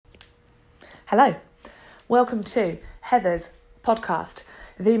Hello, welcome to Heather's podcast,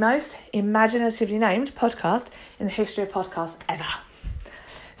 the most imaginatively named podcast in the history of podcasts ever.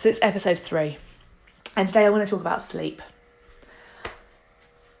 So it's episode 3, and today I want to talk about sleep.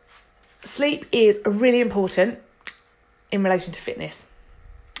 Sleep is really important in relation to fitness,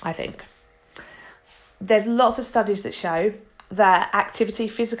 I think. There's lots of studies that show that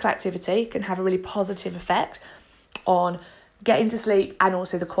physical activity, can have a really positive effect on getting to sleep and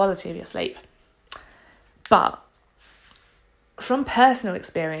also the quality of your sleep. But from personal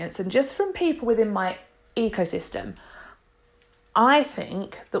experience and just from people within my ecosystem, I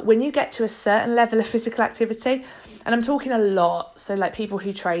think that when you get to a certain level of physical activity, and I'm talking a lot, so like people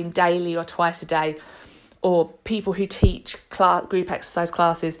who train daily or twice a day, or people who teach group exercise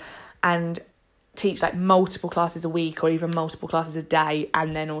classes and teach like multiple classes a week or even multiple classes a day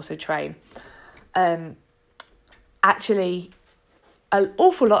and then also train. Actually, an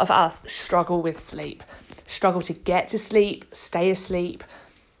awful lot of us struggle with sleep, struggle to get to sleep, stay asleep,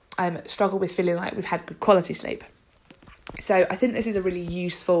 struggle with feeling like we've had good quality sleep. So I think this is a really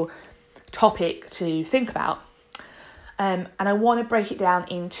useful topic to think about. And I want to break it down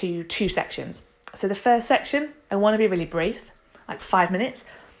into 2 sections. So the first section, I want to be really brief, like 5 minutes,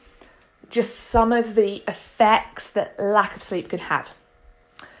 just some of the effects that lack of sleep can have.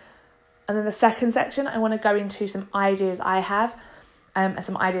 And then the second section, I want to go into some ideas I have, and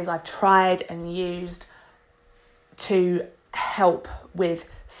some ideas I've tried and used to help with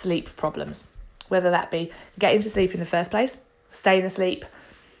sleep problems, whether that be getting to sleep in the first place, staying asleep,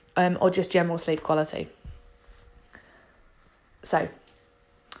 or just general sleep quality. So,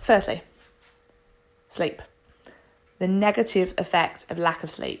 firstly, sleep. The negative effect of lack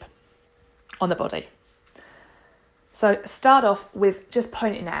of sleep on the body. So start off with just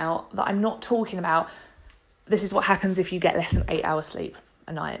pointing out that I'm not talking about this is what happens if you get less than 8 hours sleep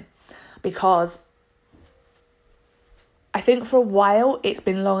a night, because I think for a while it's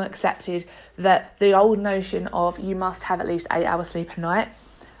been long accepted that the old notion of you must have at least 8 hours sleep a night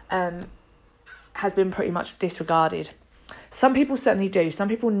has been pretty much disregarded. Some people certainly do. Some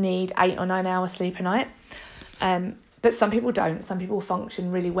people need 8 or 9 hours sleep a night, but some people don't. Some people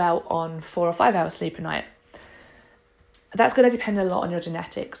function really well on 4 or 5 hours sleep a night. That's going to depend a lot on your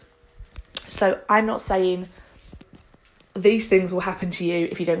genetics. So I'm not saying these things will happen to you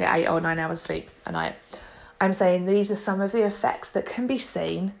if you don't get 8 or 9 hours sleep a night. I'm saying these are some of the effects that can be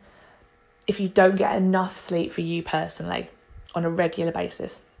seen if you don't get enough sleep for you personally on a regular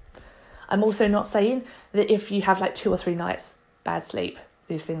basis. I'm also not saying that if you have like 2 or 3 nights bad sleep,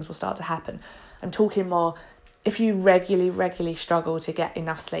 these things will start to happen. I'm talking more if you regularly struggle to get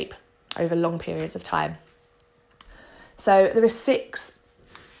enough sleep over long periods of time. So there are 6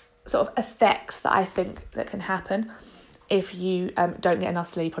 sort of effects that I think that can happen if you don't get enough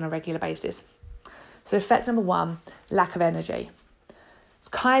sleep on a regular basis. So effect number 1, lack of energy. It's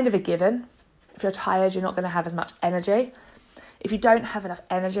kind of a given. If you're tired, you're not going to have as much energy. If you don't have enough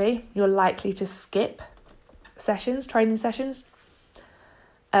energy, you're likely to skip training sessions.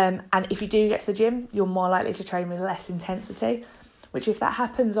 And if you do get to the gym, you're more likely to train with less intensity, which if that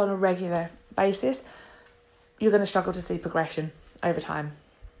happens on a regular basis, you're going to struggle to see progression over time.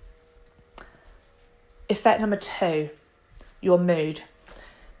 Effect number 2, your mood.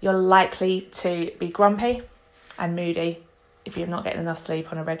 You're likely to be grumpy and moody if you're not getting enough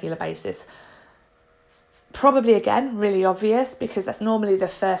sleep on a regular basis. Probably, again, really obvious, because that's normally the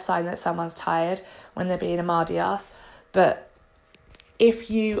first sign that someone's tired, when they're being a mardy ass. But if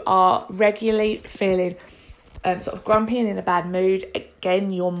you are regularly feeling sort of grumpy and in a bad mood,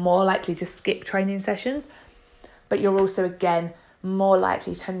 again, you're more likely to skip training sessions. But you're also, again, more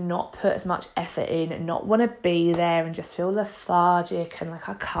likely to not put as much effort in and not want to be there and just feel lethargic and like,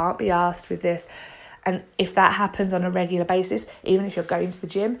 I can't be asked with this. And if that happens on a regular basis, even if you're going to the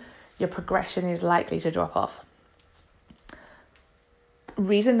gym, your progression is likely to drop off.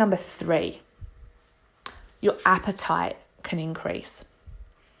 Reason number 3, your appetite can increase.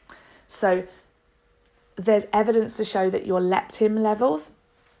 So there's evidence to show that your leptin levels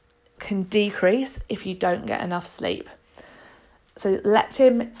can decrease if you don't get enough sleep. So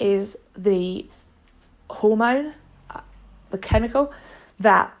leptin is the hormone, the chemical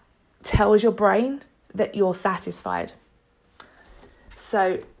that tells your brain that you're satisfied.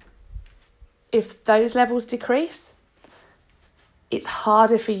 So if those levels decrease, it's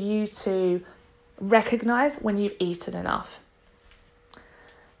harder for you to recognize when you've eaten enough.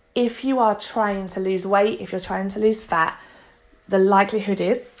 If you are trying to lose weight, if you're trying to lose fat, the likelihood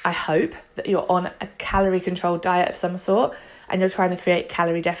is, I hope, that you're on a calorie-controlled diet of some sort and you're trying to create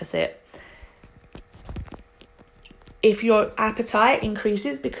calorie deficit. If your appetite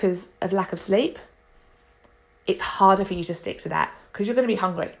increases because of lack of sleep, it's harder for you to stick to that because you're going to be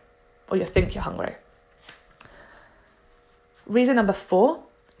hungry, or you think you're hungry. Reason number 4,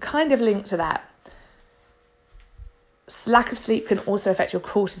 kind of linked to that. Lack of sleep can also affect your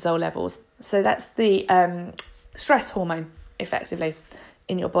cortisol levels. So that's the stress hormone, effectively,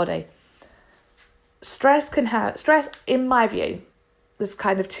 in your body. Stress, in my view, there's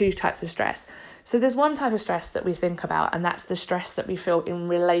kind of 2 types of stress. So there's one type of stress that we think about, and that's the stress that we feel in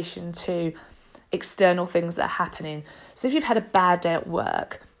relation to external things that are happening. So if you've had a bad day at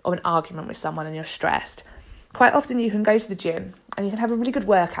work or an argument with someone and you're stressed, quite often you can go to the gym and you can have a really good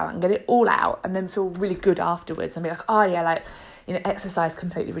workout and get it all out and then feel really good afterwards and be like, oh yeah, exercise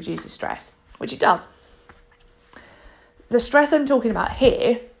completely reduces stress, which it does. The stress I'm talking about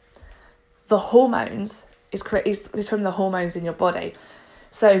here, the hormones, is from the hormones in your body.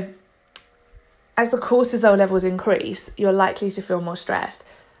 So as the cortisol levels increase, you're likely to feel more stressed.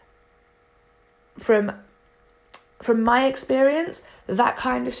 From my experience, that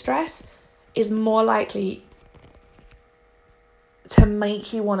kind of stress is more likely to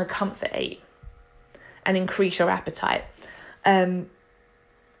make you want to comfort eat and increase your appetite. And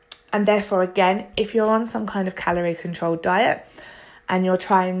therefore, again, if you're on some kind of calorie controlled diet and you're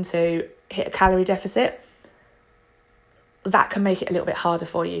trying to hit a calorie deficit, that can make it a little bit harder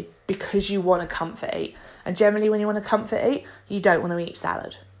for you because you want to comfort eat. And generally when you want to comfort eat, you don't want to eat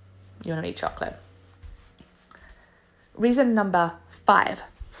salad. You want to eat chocolate. Reason number 5.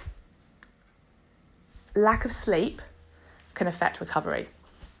 Lack of sleep can affect recovery.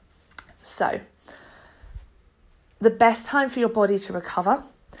 So, the best time for your body to recover,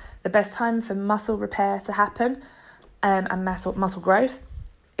 the best time for muscle repair to happen, and muscle growth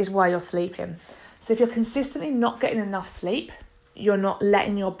is while you're sleeping. So if you're consistently not getting enough sleep, you're not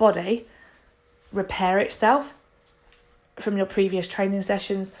letting your body repair itself from your previous training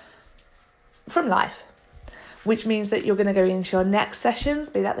sessions, from life, which means that you're going to go into your next sessions,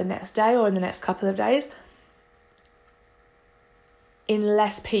 be that the next day or in the next couple of days, in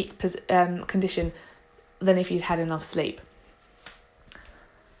less peak condition than if you'd had enough sleep.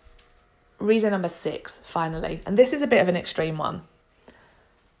 Reason number 6, finally, and this is a bit of an extreme one.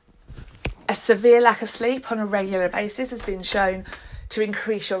 A severe lack of sleep on a regular basis has been shown to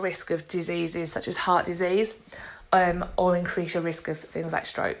increase your risk of diseases such as heart disease, or increase your risk of things like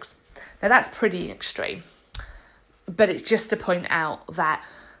strokes. Now that's pretty extreme, but it's just to point out that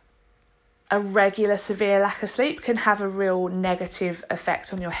a regular severe lack of sleep can have a real negative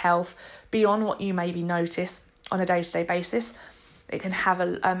effect on your health beyond what you maybe notice on a day-to-day basis. It can have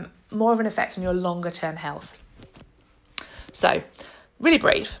a more of an effect on your longer-term health. So, really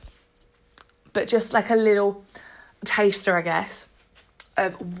brief, but just like a little taster, I guess,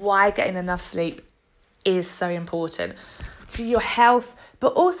 of why getting enough sleep is so important to your health,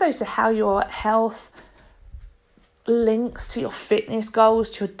 but also to how your health links to your fitness goals,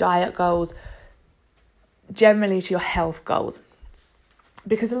 to your diet goals, generally to your health goals.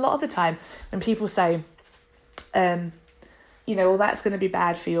 Because a lot of the time when people say, well, that's going to be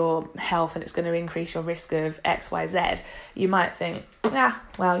bad for your health and it's going to increase your risk of X, Y, Z, you might think,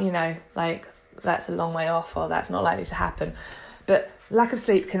 that's a long way off, or that's not likely to happen. But lack of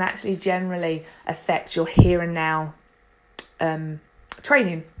sleep can actually generally affect your here and now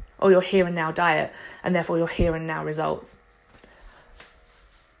training, or your here and now diet, and therefore your here and now results.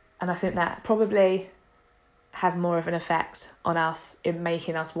 And I think that probably has more of an effect on us in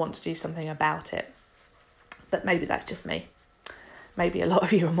making us want to do something about it. But maybe that's just me. Maybe a lot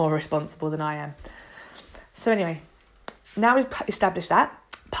of you are more responsible than I am. So anyway, now we've established that,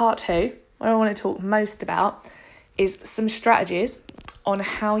 part 2, what I want to talk most about is some strategies on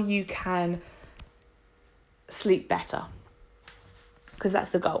how you can sleep better, because that's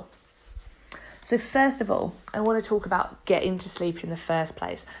the goal. So first of all, I want to talk about getting to sleep in the first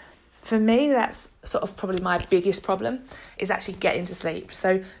place. For me, that's sort of probably my biggest problem, is actually getting to sleep.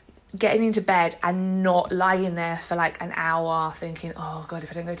 So getting into bed and not lying there for like an hour thinking, oh God,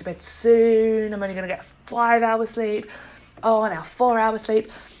 if I don't go to bed soon, I'm only going to get 5 hours sleep. Oh, now 4 hours sleep.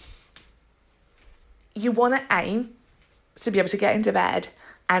 You want to aim to be able to get into bed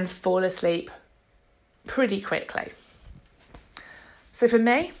and fall asleep pretty quickly. So for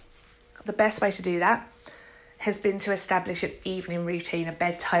me, the best way to do that has been to establish an evening routine, a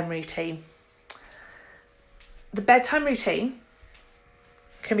bedtime routine. The bedtime routine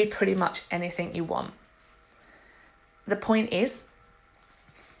can be pretty much anything you want. The point is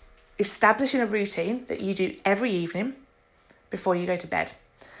establishing a routine that you do every evening before you go to bed.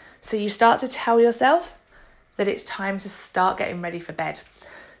 So you start to tell yourself that it's time to start getting ready for bed.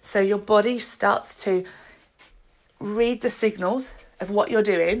 So your body starts to read the signals of what you're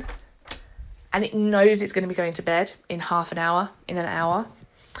doing, and it knows it's going to be going to bed in half an hour, in an hour,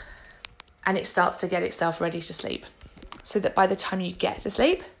 and it starts to get itself ready to sleep, so that by the time you get to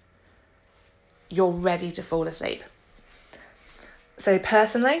sleep, you're ready to fall asleep. So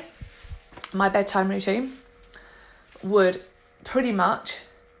personally, my bedtime routine would pretty much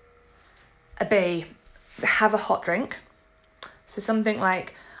be have a hot drink. So something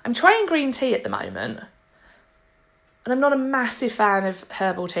like, I'm trying green tea at the moment, and I'm not a massive fan of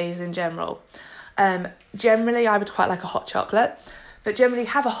herbal teas in general. Generally, I would quite like a hot chocolate, but generally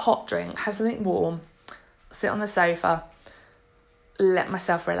have a hot drink, have something warm, sit on the sofa, let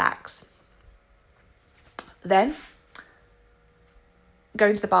myself relax. Then, go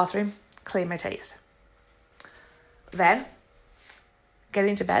into the bathroom, clean my teeth. Then, get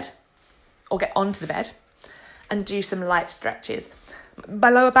into bed, or get onto the bed, and do some light stretches. My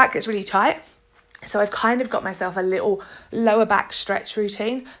lower back gets really tight, so I've kind of got myself a little lower back stretch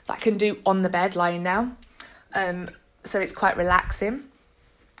routine that I can do on the bed lying down. So it's quite relaxing,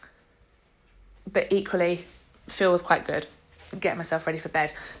 but equally feels quite good. Get myself ready for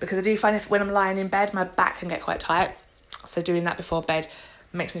bed, because I do find when I'm lying in bed, my back can get quite tight. So doing that before bed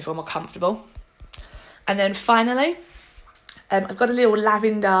makes me feel more comfortable. And then finally, I've got a little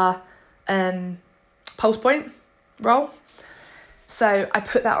lavender pulse point roll. So I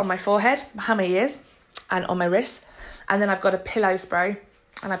put that on my forehead, behind my ears, and on my wrists. And then I've got a pillow spray,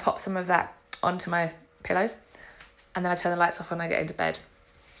 and I pop some of that onto my pillows. And then I turn the lights off when I get into bed.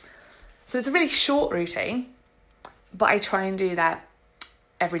 So it's a really short routine, but I try and do that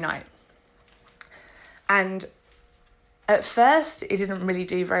every night. And at first, it didn't really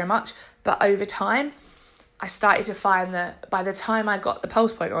do very much, but over time, I started to find that by the time I got the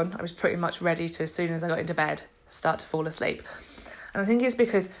pulse point on, I was pretty much ready to, as soon as I got into bed, start to fall asleep. And I think it's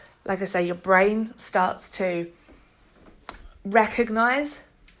because, like I say, your brain starts to recognise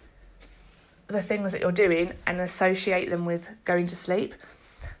the things that you're doing and associate them with going to sleep.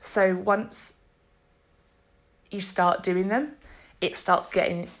 So once you start doing them, it starts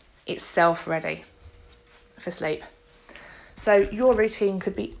getting itself ready for sleep. So your routine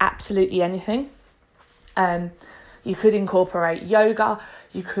could be absolutely anything. You could incorporate yoga,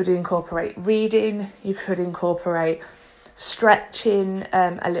 you could incorporate reading, you could incorporate stretching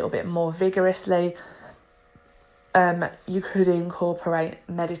a little bit more vigorously. You could incorporate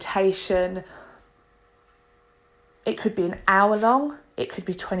meditation. It could be an hour long, it could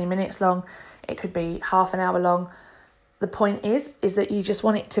be 20 minutes long, it could be half an hour long. The point is that you just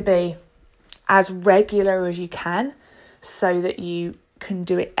want it to be as regular as you can, so that you can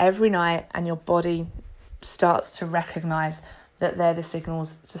do it every night and your body starts to recognise that they're the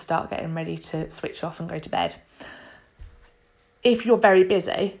signals to start getting ready to switch off and go to bed. If you're very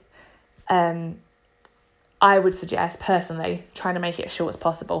busy, I would suggest personally trying to make it as short as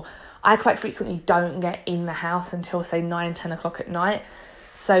possible. I quite frequently don't get in the house until say 9-10 o'clock at night,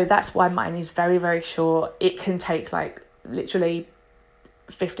 so that's why mine is very, very short. It can take like literally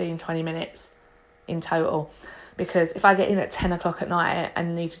 15-20 minutes in total, because if I get in at 10 o'clock at night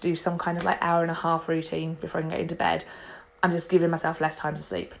and need to do some kind of like hour and a half routine before I can get into bed, I'm just giving myself less time to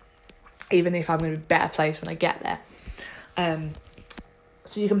sleep, even if I'm going to be better placed when I get there.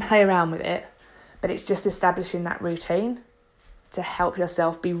 So you can play around with it, but it's just establishing that routine to help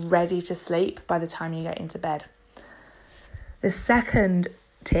yourself be ready to sleep by the time you get into bed. The second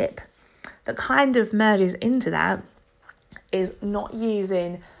tip that kind of merges into that is not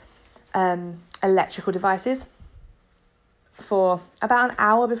using electrical devices for about an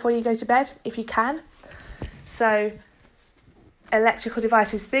hour before you go to bed, if you can. So electrical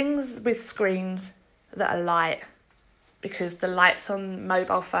devices, things with screens that are light, because the lights on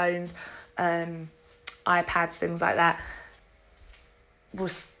mobile phones, iPads, things like that, will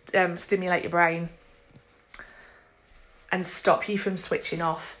stimulate your brain and stop you from switching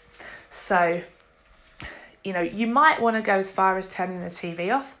off. So, you know, you might want to go as far as turning the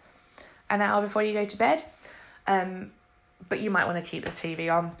TV off an hour before you go to bed, but you might want to keep the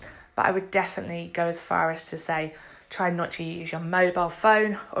TV on. But I would definitely go as far as to say, try not to use your mobile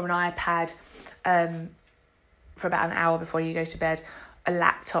phone or an iPad for about an hour before you go to bed, a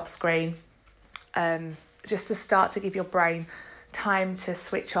laptop screen, just to start to give your brain time to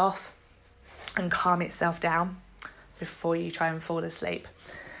switch off and calm itself down before you try and fall asleep.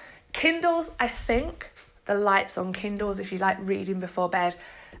 Kindles, I think the lights on Kindles, if you like reading before bed,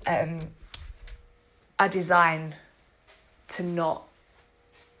 are designed to not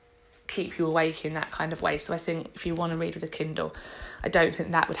keep you awake in that kind of way. So I think if you want to read with a Kindle, I don't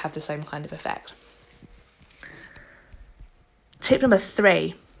think that would have the same kind of effect. Tip number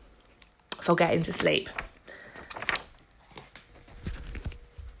 3 for getting to sleep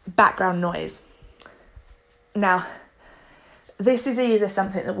background noise. Now, this is either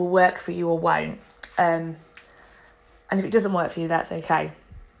something that will work for you or won't. And if it doesn't work for you, that's okay.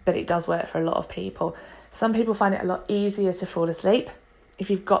 But it does work for a lot of people. Some people find it a lot easier to fall asleep if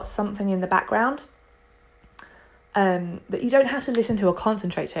you've got something in the background that you don't have to listen to or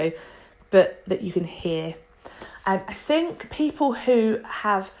concentrate to, but that you can hear. And I think people who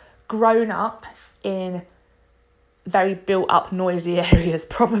have grown up in very built up noisy areas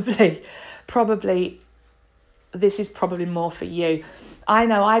probably this is probably more for you. I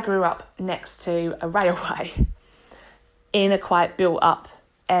know I grew up next to a railway in a quite built up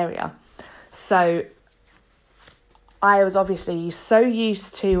area, so I was obviously so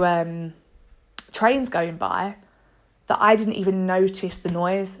used to trains going by that I didn't even notice the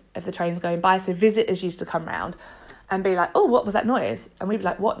noise of the trains going by. So visitors used to come round and be like, oh, what was that noise? And we'd be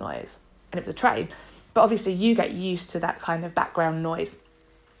like, what noise? And it was a train. But obviously you get used to that kind of background noise.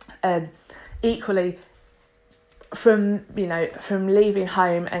 Equally, from leaving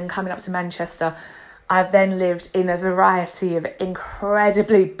home and coming up to Manchester, I've then lived in a variety of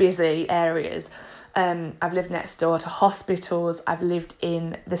incredibly busy areas. I've lived next door to hospitals. I've lived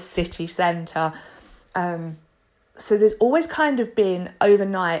in the city centre. So there's always kind of been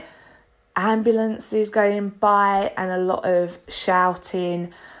overnight ambulances going by and a lot of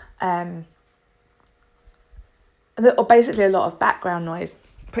shouting, or basically a lot of background noise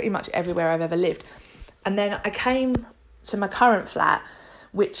pretty much everywhere I've ever lived. And then I came to my current flat,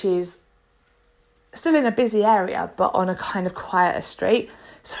 which is still in a busy area, but on a kind of quieter street.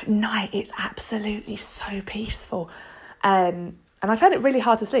 So at night, it's absolutely so peaceful. And I found it really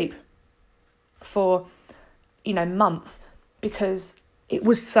hard to sleep for, months because it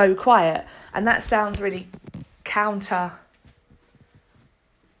was so quiet. And that sounds really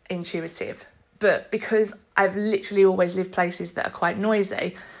counterintuitive. But because I've literally always lived places that are quite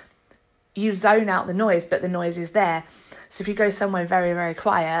noisy, you zone out the noise, but the noise is there. So if you go somewhere very, very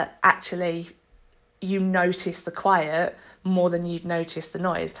quiet, actually you notice the quiet more than you'd notice the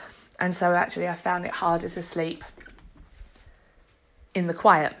noise. And so actually I found it harder to sleep in the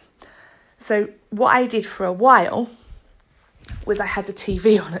quiet. So what I did for a while was I had the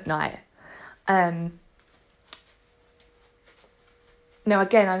TV on at night. Now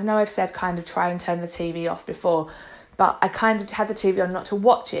again, I know I've said kind of try and turn the TV off before, but I kind of had the TV on not to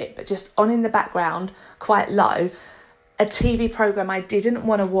watch it, but just on in the background, quite low, a TV programme I didn't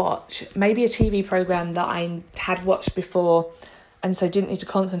want to watch, maybe a TV programme that I had watched before and so didn't need to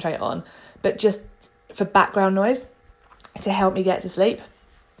concentrate on, but just for background noise to help me get to sleep.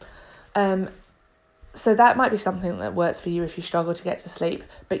 So that might be something that works for you if you struggle to get to sleep,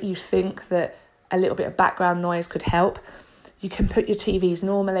 but you think that a little bit of background noise could help. You can put your TVs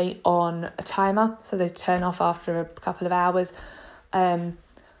normally on a timer, so they turn off after a couple of hours.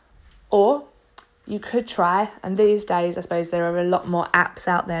 Or you could try, and these days I suppose there are a lot more apps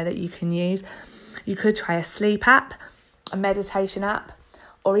out there that you can use. You could try a sleep app, a meditation app,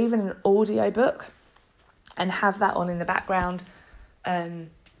 or even an audio book, and have that on in the background,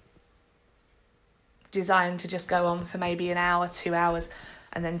 designed to just go on for maybe an hour, 2 hours,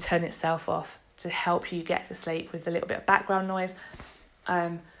 and then turn itself off to help you get to sleep with a little bit of background noise.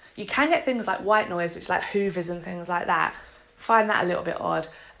 You can get things like white noise, which like hoovers and things like that. Find that a little bit odd.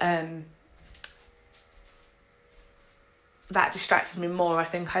 That distracted me more. I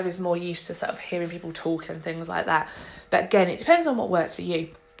think I was more used to sort of hearing people talk and things like that. But again, it depends on what works for you.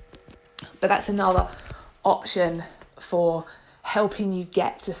 But that's another option for helping you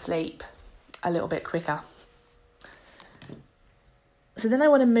get to sleep a little bit quicker. So then I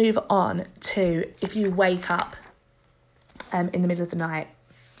want to move on to if you wake up in the middle of the night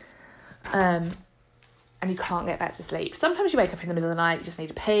and you can't get back to sleep. Sometimes you wake up in the middle of the night, you just need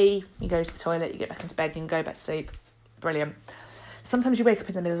to pee, you go to the toilet, you get back into bed, you can go back to sleep. Brilliant. Sometimes you wake up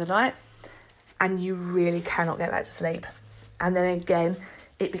in the middle of the night and you really cannot get back to sleep. And then again,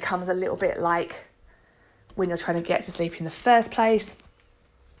 it becomes a little bit like when you're trying to get to sleep in the first place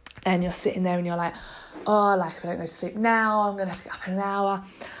and you're sitting there and you're like, oh, like if I don't go to sleep now, I'm going to have to get up in an hour.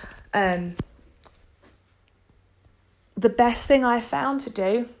 The best thing I found to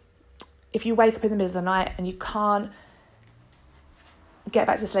do, if you wake up in the middle of the night and you can't get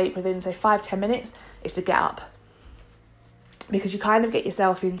back to sleep within, say, 5-10 minutes, is to get up. Because you kind of get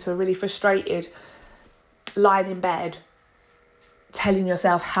yourself into a really frustrated lying in bed, telling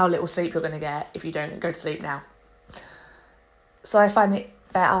yourself how little sleep you're going to get if you don't go to sleep now. So I find it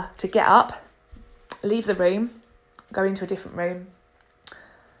better to get up, leave the room, go into a different room.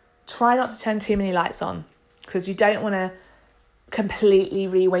 Try not to turn too many lights on because you don't want to completely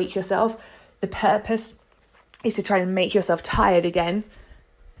re-wake yourself. The purpose is to try and make yourself tired again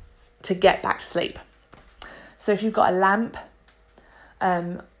to get back to sleep. So if you've got a lamp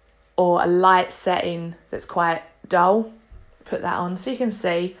or a light setting that's quite dull, put that on so you can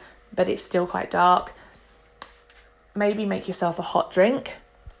see, but it's still quite dark. Maybe make yourself a hot drink.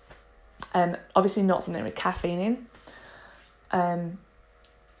 Obviously not something with caffeine in.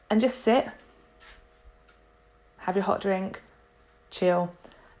 And just sit, have your hot drink, chill,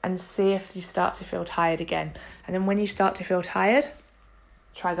 and see if you start to feel tired again. And then when you start to feel tired,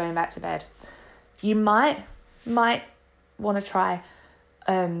 try going back to bed. You might want to try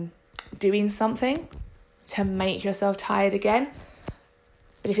doing something to make yourself tired again.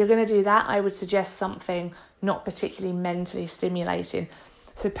 But if you're going to do that, I would suggest something not particularly mentally stimulating.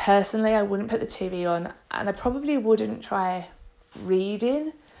 So personally, I wouldn't put the TV on, and I probably wouldn't try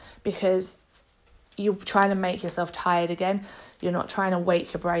reading, because you're trying to make yourself tired again. You're not trying to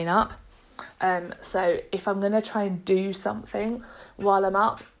wake your brain up. So if I'm going to try and do something while I'm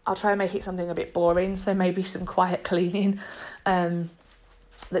up, I'll try and make it something a bit boring. So maybe some quiet cleaning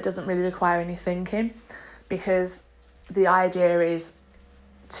that doesn't really require any thinking, because the idea is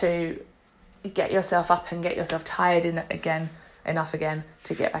to get yourself up and get yourself tired enough again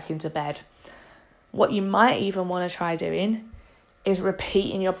to get back into bed. What you might even want to try doing is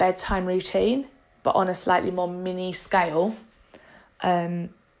repeating your bedtime routine, but on a slightly more mini scale, to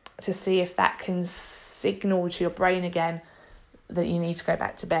see if that can signal to your brain again that you need to go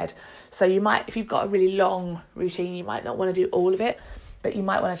back to bed. So you might, if you've got a really long routine, you might not want to do all of it, but you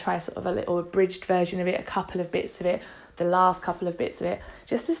might want to try sort of a little abridged version of it, a couple of bits of it, the last couple of bits of it,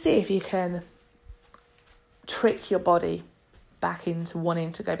 just to see if you can trick your body back into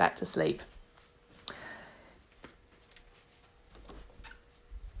wanting to go back to sleep.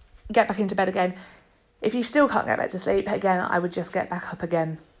 Get back into bed again. If you still can't get back to sleep, again, I would just get back up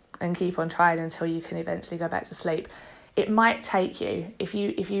again and keep on trying until you can eventually go back to sleep. It might take you, if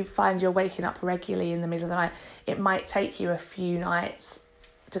you find you're waking up regularly in the middle of the night, it might take you a few nights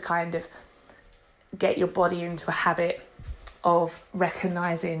to kind of get your body into a habit of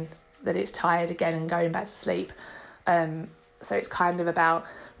recognising that it's tired again and going back to sleep. So it's kind of about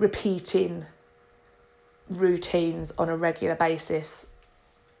repeating routines on a regular basis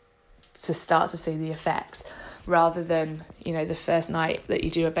to start to see the effects, rather than, the first night that you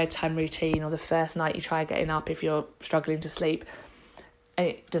do a bedtime routine, or the first night you try getting up if you're struggling to sleep and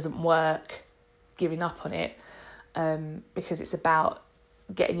it doesn't work, giving up on it, because it's about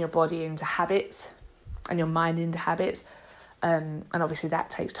getting your body into habits and your mind into habits, and obviously that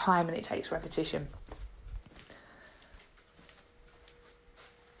takes time and it takes repetition.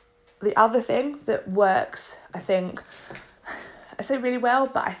 The other thing that works, I think, I say really well,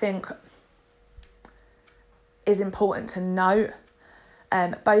 but I think is important to note,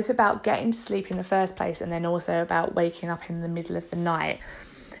 both about getting to sleep in the first place and then also about waking up in the middle of the night,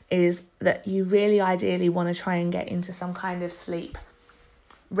 is that you really ideally want to try and get into some kind of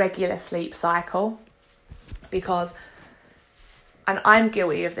regular sleep cycle, because, and I'm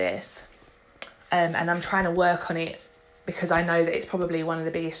guilty of this, and I'm trying to work on it, because I know that it's probably one of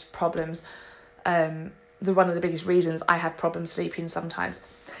the biggest problems, one of the biggest reasons I have problems sleeping sometimes,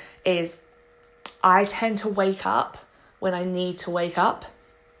 is I tend to wake up when I need to wake up.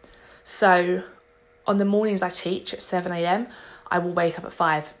 So on the mornings I teach at 7 a.m, I will wake up at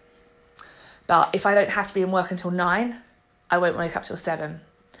 5. But if I don't have to be in work until 9, I won't wake up till 7.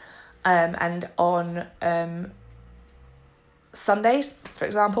 And on Sundays, for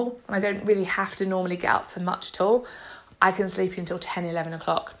example, when I don't really have to normally get up for much at all, I can sleep until 10, 11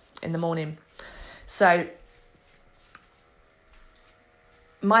 o'clock in the morning. So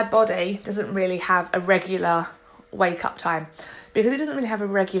my body doesn't really have a regular wake-up time. Because it doesn't really have a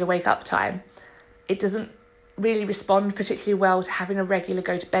regular wake-up time, it doesn't really respond particularly well to having a regular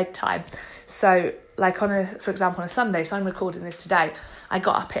go-to-bed time. So, like for example, on a Sunday, so I'm recording this today, I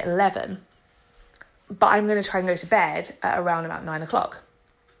got up at 11, but I'm going to try and go to bed at around about 9 o'clock.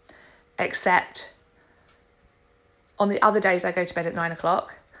 Except on the other days I go to bed at 9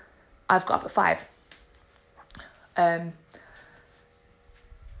 o'clock, I've got up at 5.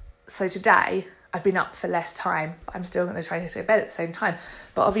 So today I've been up for less time, but I'm still going to try to go to bed at the same time.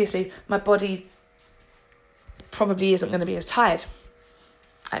 But obviously my body probably isn't going to be as tired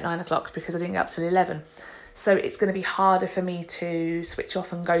at 9 o'clock because I didn't get up till 11. So it's going to be harder for me to switch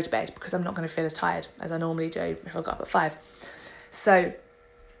off and go to bed because I'm not going to feel as tired as I normally do if I got up at 5. So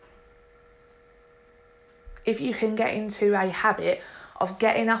if you can get into a habit of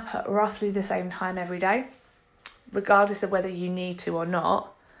getting up at roughly the same time every day, regardless of whether you need to or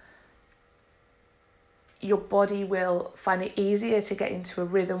not, your body will find it easier to get into a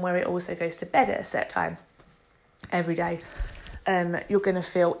rhythm where it also goes to bed at a set time every day. you're going to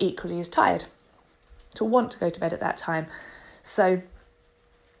feel equally as tired to want to go to bed at that time. So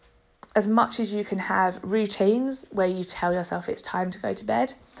as much as you can have routines where you tell yourself it's time to go to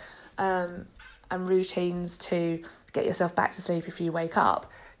bed, and routines to get yourself back to sleep if you wake up,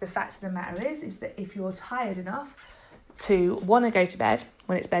 the fact of the matter is that if you're tired enough to want to go to bed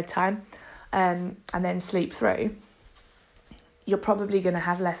when it's bedtime, and then sleep through, you're probably going to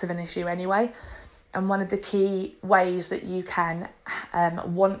have less of an issue anyway. And one of the key ways that you can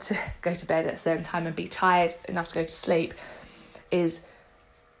want to go to bed at a certain time and be tired enough to go to sleep is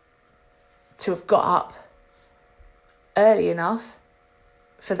to have got up early enough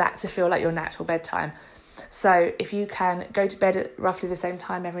for that to feel like your natural bedtime. So if you can go to bed at roughly the same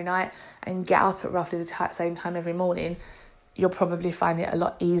time every night and get up at roughly the same time every morning, you'll probably find it a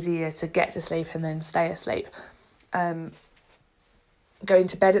lot easier to get to sleep and then stay asleep. Going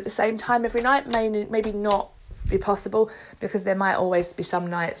to bed at the same time every night may maybe not be possible, because there might always be some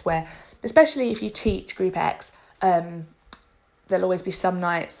nights where, especially if you teach Group X, there'll always be some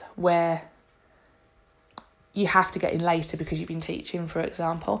nights where you have to get in later because you've been teaching, for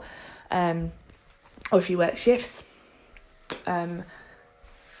example, or if you work shifts. But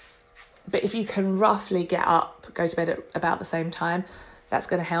if you can roughly get up, go to bed at about the same time, that's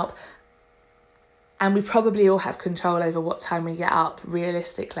going to help. And we probably all have control over what time we get up,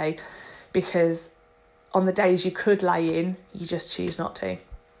 realistically, because on the days you could lay in, you just choose not to.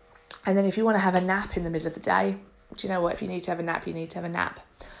 And then if you want to have a nap in the middle of the day, do you know what? If you need to have a nap, you need to have a nap.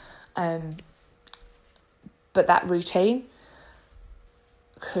 But that routine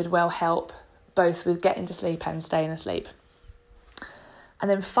could well help both with getting to sleep and staying asleep. And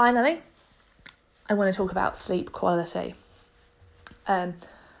then finally, I want to talk about sleep quality.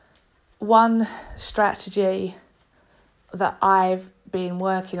 One strategy that I've been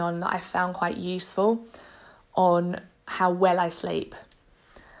working on that I found quite useful on how well I sleep.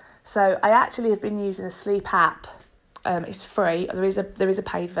 So I actually have been using a sleep app. It's free. There is a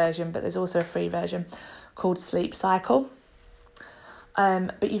paid version, but there's also a free version called Sleep Cycle.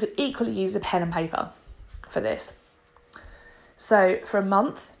 But you could equally use a pen and paper for this. So for a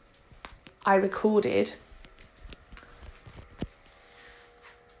month, I recorded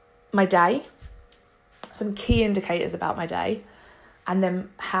my day, some key indicators about my day, and then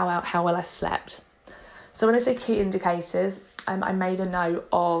how well I slept. So when I say key indicators, I made a note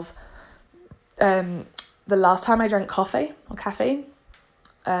of the last time I drank coffee or caffeine,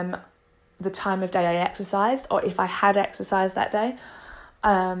 the time of day I exercised, or if I had exercised that day,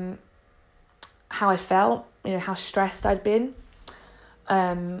 how I felt, how stressed I'd been,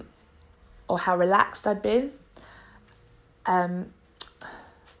 or how relaxed I'd been,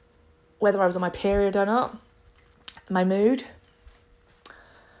 whether I was on my period or not, my mood,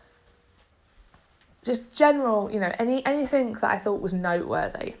 just general, anything that I thought was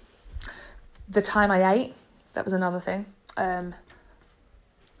noteworthy. The time I ate, that was another thing. That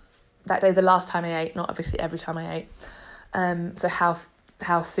day, the last time I ate, not obviously every time I ate. So how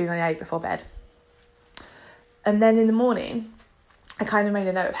soon I ate before bed. And then in the morning, I kind of made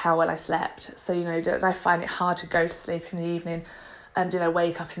a note of how well I slept. So, did I find it hard to go to sleep in the evening? Did I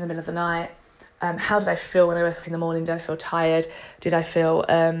wake up in the middle of the night? How did I feel when I woke up in the morning? Did I feel tired? Did I feel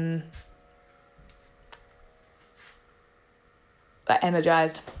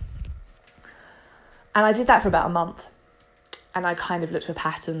energized? And I did that for about a month. And I kind of looked for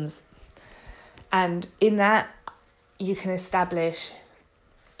patterns. And in that, you can establish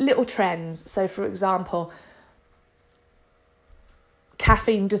little trends. So, for example,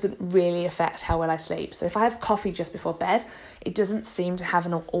 caffeine doesn't really affect how well I sleep. So if I have coffee just before bed, it doesn't seem to have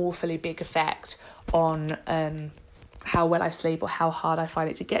an awfully big effect on how well I sleep or how hard I find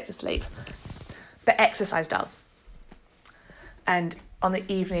it to get to sleep. But exercise does. And on the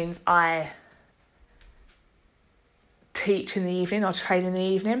evenings, I teach in the evening or train in the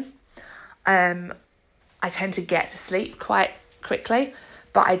evening. I tend to get to sleep quite quickly,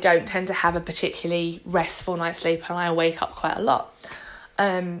 but I don't tend to have a particularly restful night's sleep, and I wake up quite a lot.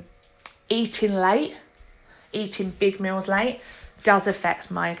 Eating late, eating big meals late, does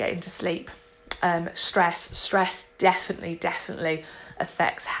affect my getting to sleep. Stress definitely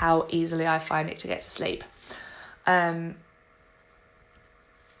affects how easily I find it to get to sleep. My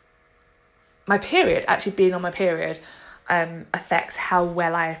period, actually being on my period, affects how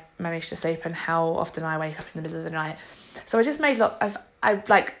well I manage to sleep and how often I wake up in the middle of the night. So I just made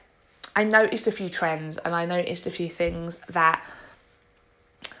I noticed a few trends, and I noticed a few things that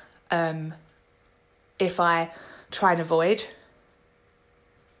if I try and avoid,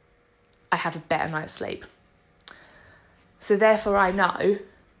 I have a better night's sleep. So therefore I know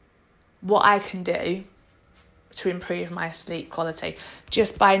what I can do to improve my sleep quality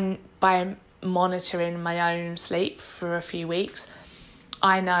just by monitoring my own sleep for a few weeks.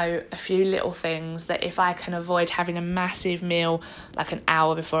 I know a few little things that if I can avoid having a massive meal like an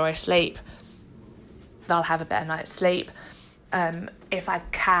hour before I sleep, I'll have a better night's sleep. If I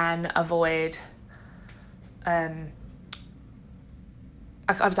can avoid, I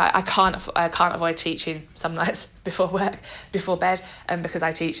can't avoid teaching some nights before bed, because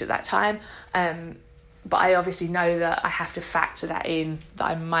I teach at that time. But I obviously know that I have to factor that in, that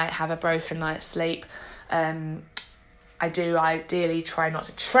I might have a broken night's sleep. I do ideally try not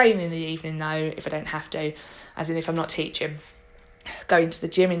to train in the evening though, if I don't have to, as in if I'm not teaching. Going to the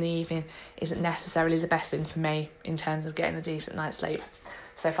gym in the evening isn't necessarily the best thing for me in terms of getting a decent night's sleep.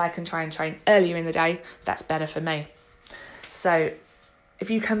 So if I can try and train earlier in the day, that's better for me. So if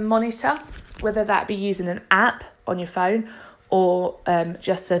you can monitor, whether that be using an app on your phone or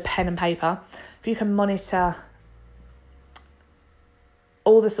just a pen and paper, if you can monitor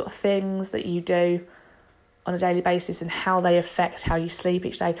all the sort of things that you do on a daily basis and how they affect how you sleep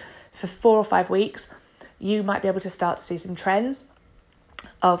each day for 4 or 5 weeks, you might be able to start to see some trends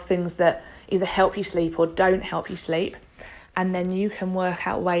of things that either help you sleep or don't help you sleep. And then you can work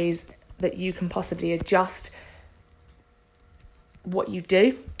out ways that you can possibly adjust what you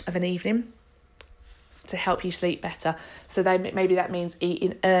do of an evening to help you sleep better. So then maybe that means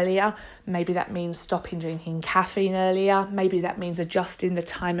eating earlier, maybe that means stopping drinking caffeine earlier, maybe that means adjusting the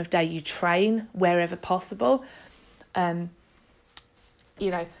time of day you train wherever possible.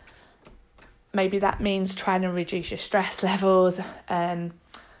 Maybe that means trying to reduce your stress levels. There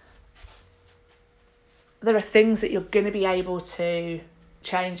are things that you're going to be able to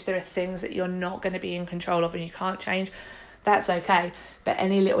change. There are things that you're not going to be in control of and you can't change. That's okay. But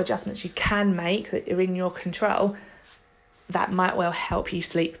any little adjustments you can make that are in your control, that might well help you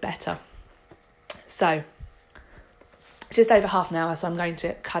sleep better. So, just over half an hour, so I'm going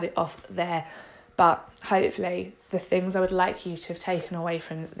to cut it off there. But hopefully the things I would like you to have taken away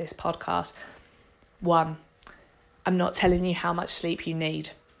from this podcast: 1, I'm not telling you how much sleep you need.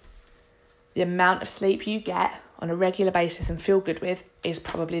 The amount of sleep you get on a regular basis and feel good with is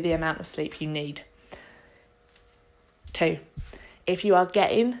probably the amount of sleep you need. 2, if you are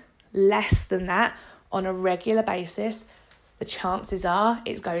getting less than that on a regular basis, the chances are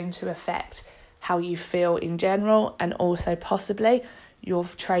it's going to affect how you feel in general and also possibly your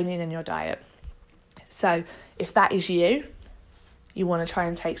training and your diet. So if that is you want to try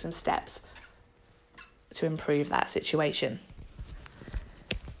and take some steps to improve that situation.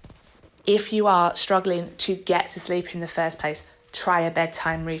 If you are struggling to get to sleep in the first place, try a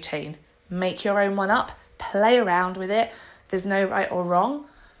bedtime routine. Make your own one up, play around with it. There's no right or wrong,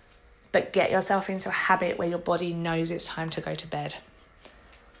 but get yourself into a habit where your body knows it's time to go to bed.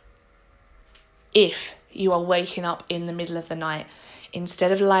 If you are waking up in the middle of the night,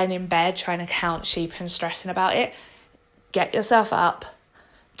 instead of lying in bed trying to count sheep and stressing about it, get yourself up,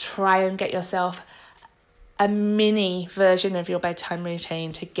 try and get yourself a mini version of your bedtime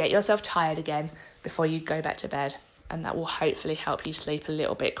routine to get yourself tired again before you go back to bed, and that will hopefully help you sleep a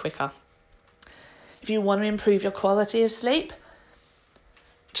little bit quicker. If you want to improve your quality of sleep,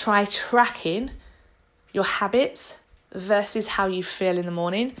 try tracking your habits versus how you feel in the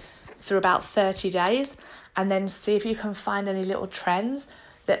morning through about 30 days, and then see if you can find any little trends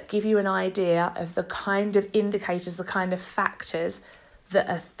that give you an idea of the kind of indicators, the kind of factors that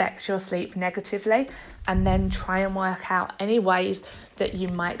affect your sleep negatively, and then try and work out any ways that you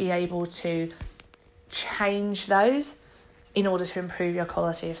might be able to change those in order to improve your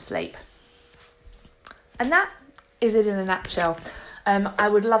quality of sleep. And that is it in a nutshell. I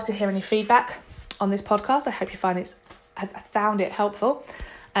would love to hear any feedback on this podcast. I hope you found it helpful.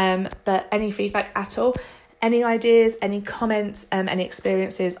 But any feedback at all, any ideas, any comments, any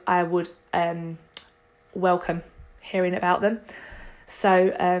experiences, I would welcome hearing about them.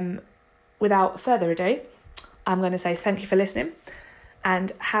 So without further ado, I'm going to say thank you for listening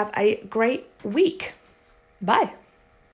and have a great week. Bye.